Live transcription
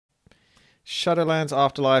Shadowlands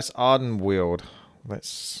Afterlives Ardenweald.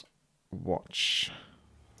 Let's watch.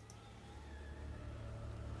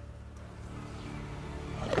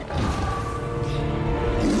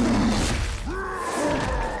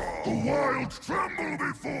 The wilds tremble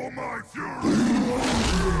before my fury!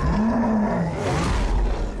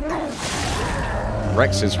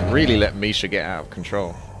 Rex has really let Misha get out of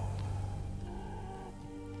control.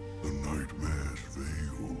 The nightmare's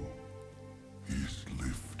veil is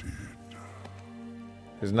lifted.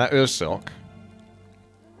 Isn't that Ursok?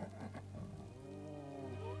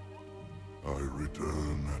 I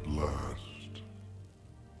return at last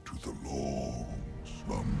to the long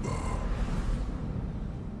slumber,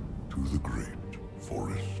 to the great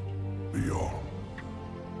forest beyond,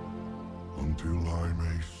 until I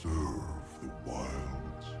may serve the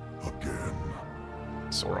wilds again.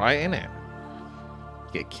 It's alright, innit?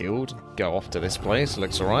 Get killed, go off to this place,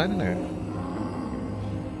 looks alright, innit?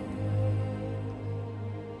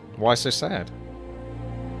 Why so sad?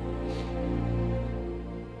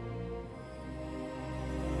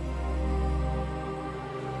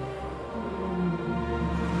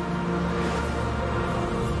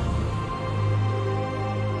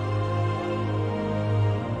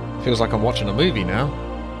 Feels like I'm watching a movie now.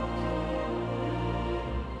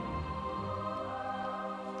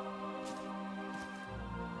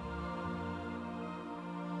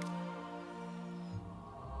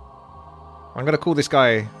 I'm gonna call this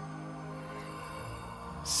guy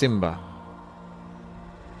Simba.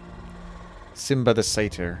 Simba the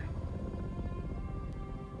Satyr.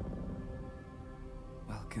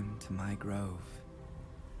 Welcome to my grove,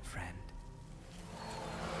 friend.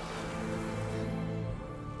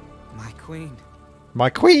 My queen. My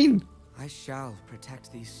queen! I shall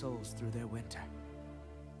protect these souls through their winter.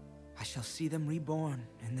 I shall see them reborn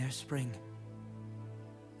in their spring.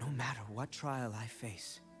 No matter what trial I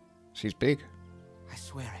face. She's big. I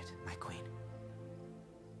swear it, my queen.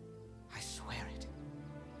 I swear it.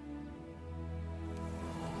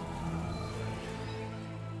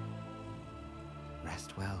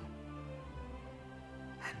 Rest well.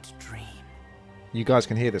 And dream. You guys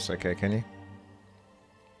can hear this okay, can you?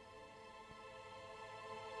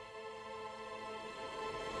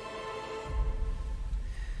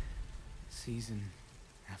 Season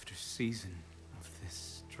after season of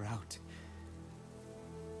this drought.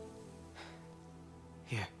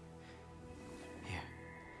 Here.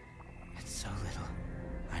 It's so little.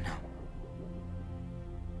 I know.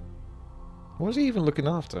 What is he even looking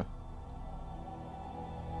after?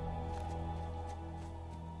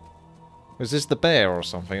 Is this the bear or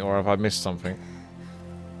something, or have I missed something?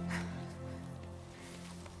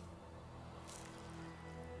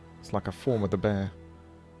 It's like a form of the bear.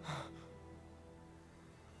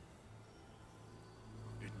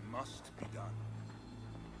 It must be done.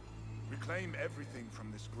 Reclaim everything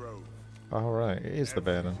from this grove. Alright, it is the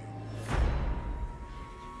bear then.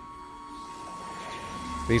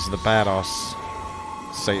 These are the badass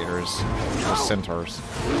satyrs, or centaurs.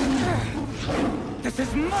 This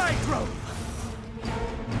is my grove!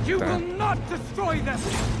 You will not destroy this!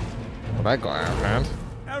 Well, that got out of hand.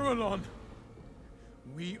 Arelon,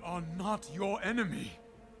 we are not your enemy.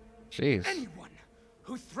 Jeez. Anyone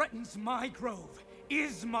who threatens my grove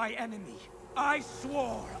is my enemy. I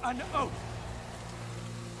swore an oath.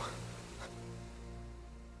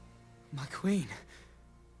 My queen.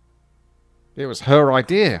 It was her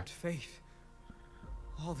idea. Had faith.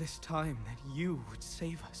 All this time that you would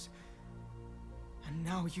save us. And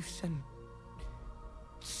now you send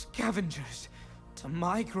scavengers to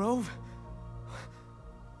my grove?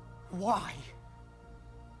 Why?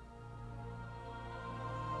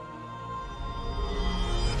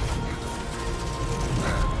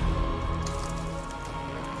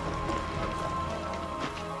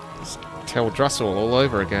 It's Teldrassil all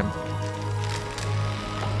over again.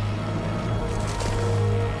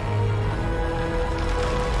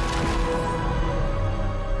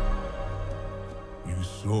 You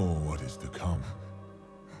saw what is to come.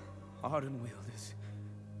 Ardenweald is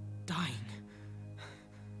dying.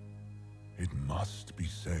 It must be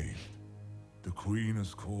saved. The Queen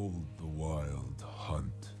is called the Wild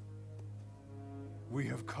Hunt. We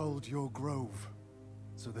have culled your grove,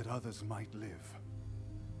 so that others might live.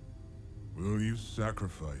 Will you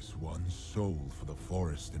sacrifice one soul for the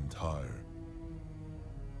forest entire?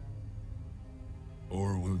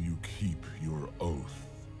 Or will you keep your oath?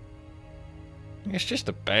 It's just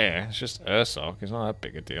a bear. It's just Ursok. It's not that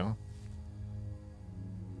big a deal.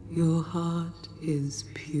 Your heart is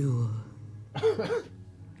pure.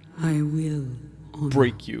 I will honor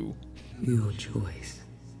Break you. your choice.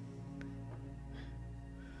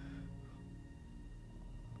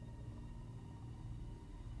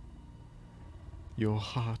 Your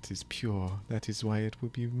heart is pure. That is why it will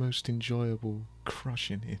be most enjoyable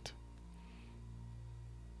crushing it.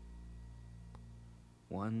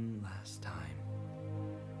 One last time,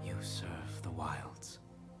 you serve the wilds.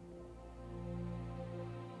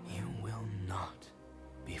 You will not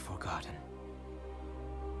be forgotten.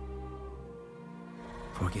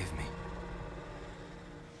 Forgive me,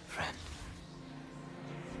 friend.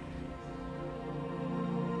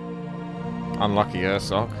 Unlucky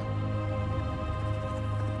Ursoc.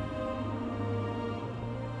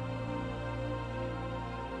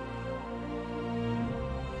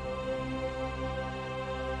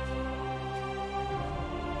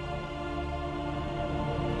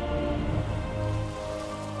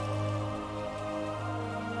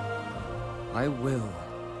 I will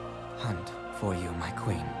hunt for you, my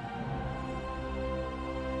queen.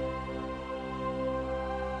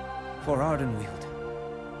 For Ardenweald.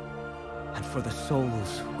 And for the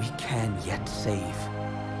souls we can yet save.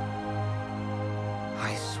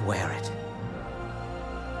 I swear it.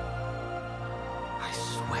 I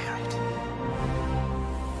swear it.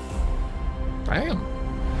 Damn.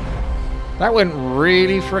 That went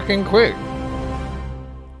really freaking quick.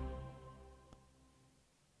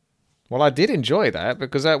 Well, I did enjoy that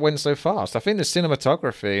because that went so fast. I think the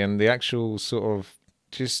cinematography and the actual sort of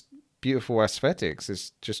just beautiful aesthetics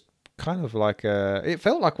is just kind of like a... It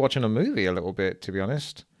felt like watching a movie a little bit, to be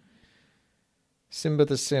honest. Simba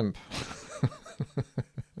the Simp.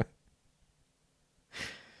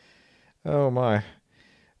 Oh my.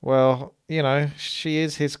 Well, you know, she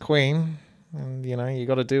is his queen. And, you know, you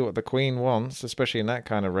got to do what the queen wants, especially in that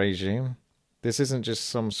kind of regime. This isn't just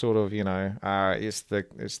some sort of, you know, it's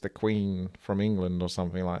the Queen from England or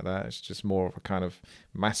something like that. It's just more of a kind of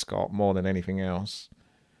mascot more than anything else.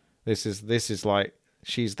 This is like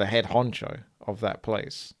she's the head honcho of that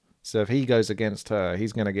place. So if he goes against her,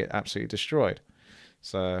 he's going to get absolutely destroyed.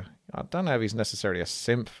 So I don't know if he's necessarily a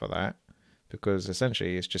simp for that, because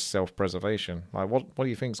essentially it's just self-preservation. Like what do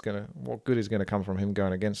you think's what good is going to come from him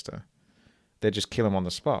going against her? They just kill him on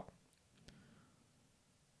the spot.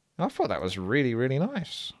 I thought that was really, really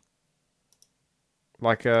nice.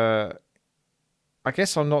 Like, I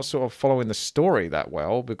guess I'm not sort of following the story that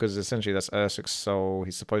well, because essentially that's Ursic's soul.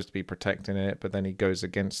 He's supposed to be protecting it, but then he goes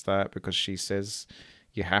against that because she says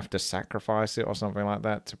you have to sacrifice it or something like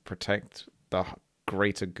that to protect the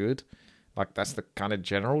greater good. Like, that's the kind of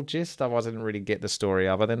general gist. I didn't really get the story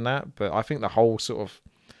other than that, but I think the whole sort of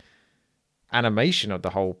animation of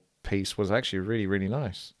the whole piece was actually really, really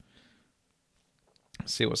nice.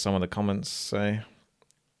 See what some of the comments say.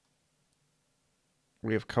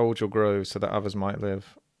 We have culled your grove so that others might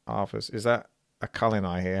live. Arthur's. Is that a culling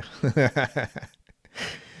I hear?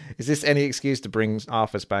 Is this any excuse to bring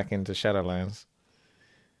Arthur's back into Shadowlands?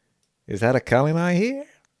 Is that a culling I hear?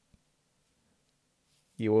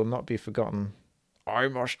 You will not be forgotten. I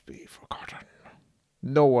must be forgotten.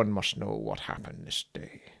 No one must know what happened this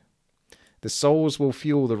day. The souls will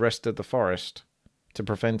fuel the rest of the forest to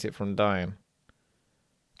prevent it from dying.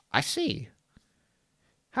 I see.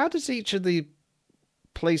 How does each of the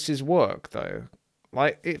places work, though?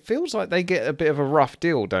 Like, it feels like they get a bit of a rough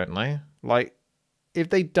deal, don't they? Like, if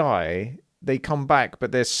they die, they come back,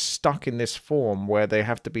 but they're stuck in this form where they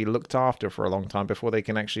have to be looked after for a long time before they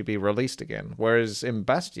can actually be released again. Whereas in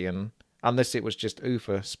Bastion, unless it was just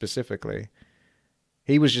Uther specifically,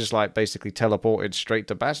 he was just, like, basically teleported straight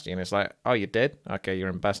to Bastion. It's like, oh, you're dead? Okay, you're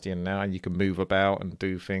in Bastion now, and you can move about and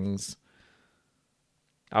do things.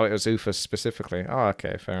 Oh, it was Uther specifically. Oh,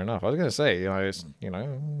 okay, fair enough. I was going to say,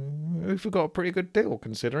 Uther got a pretty good deal,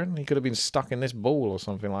 considering. He could have been stuck in this ball or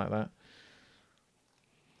something like that.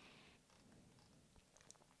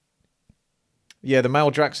 Yeah, the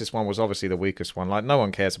Maldraxxus one was obviously the weakest one. Like, no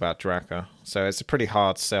one cares about Draka, so it's a pretty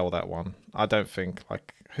hard sell, that one. I don't think,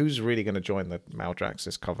 like, who's really going to join the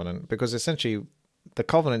Maldraxxus Covenant? Because essentially, the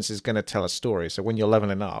Covenant is going to tell a story, so when you're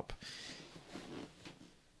leveling up,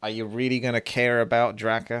 are you really going to care about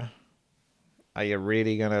Draka? Are you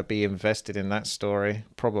really going to be invested in that story?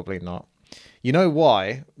 Probably not. You know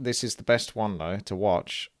why this is the best one, though, to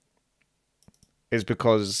watch? Is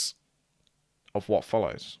because of what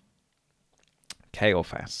follows.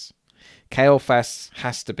 Kael'thas. Kael'thas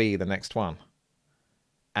has to be the next one.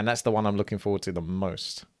 And that's the one I'm looking forward to the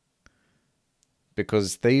most.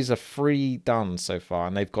 Because these are 3 done so far,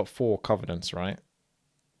 and they've got 4 covenants, right?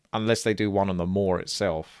 Unless they do one on the Moor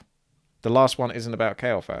itself. The last one isn't about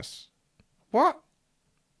Kael'thas. What?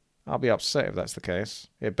 I'll be upset if that's the case.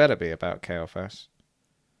 It better be about Kael'thas.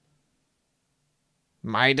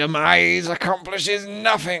 My demise accomplishes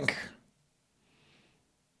nothing.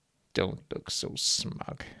 Don't look so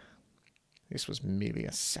smug. This was merely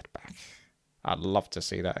a setback. I'd love to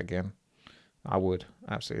see that again. I would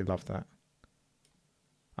absolutely love that.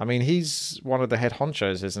 I mean, he's one of the head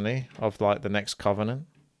honchos, isn't he, of like the next Covenant?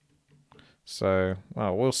 So,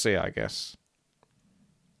 well, we'll see, I guess.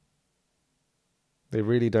 They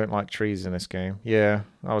really don't like trees in this game. Yeah,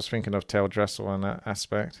 I was thinking of Teldrassil in that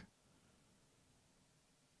aspect.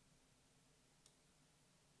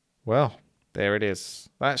 Well, there it is.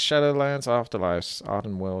 That's Shadowlands Afterlives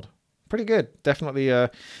Ardenweald. Pretty good. Definitely.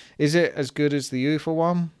 Is it as good as the UFA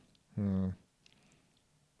one?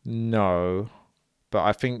 No. But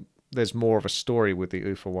I think there's more of a story with the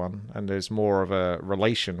UFA one, and there's more of a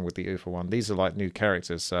relation with the UFA one. These are like new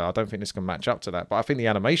characters, so I don't think this can match up to that. But I think the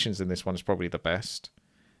animations in this one is probably the best.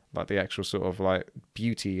 Like the actual sort of like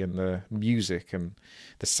beauty and the music and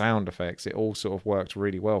the sound effects, it all sort of worked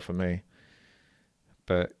really well for me.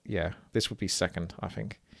 But yeah, this would be second, I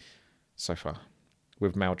think, so far.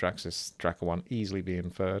 With Maldraxxus Draco 1 easily being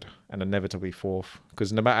third and inevitably fourth.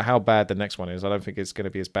 Because no matter how bad the next one is, I don't think it's going to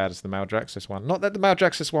be as bad as the Maldraxxus one. Not that the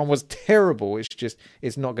Maldraxxus one was terrible, it's just,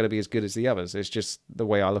 it's not going to be as good as the others. It's just the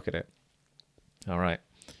way I look at it. Alright.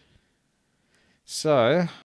 So,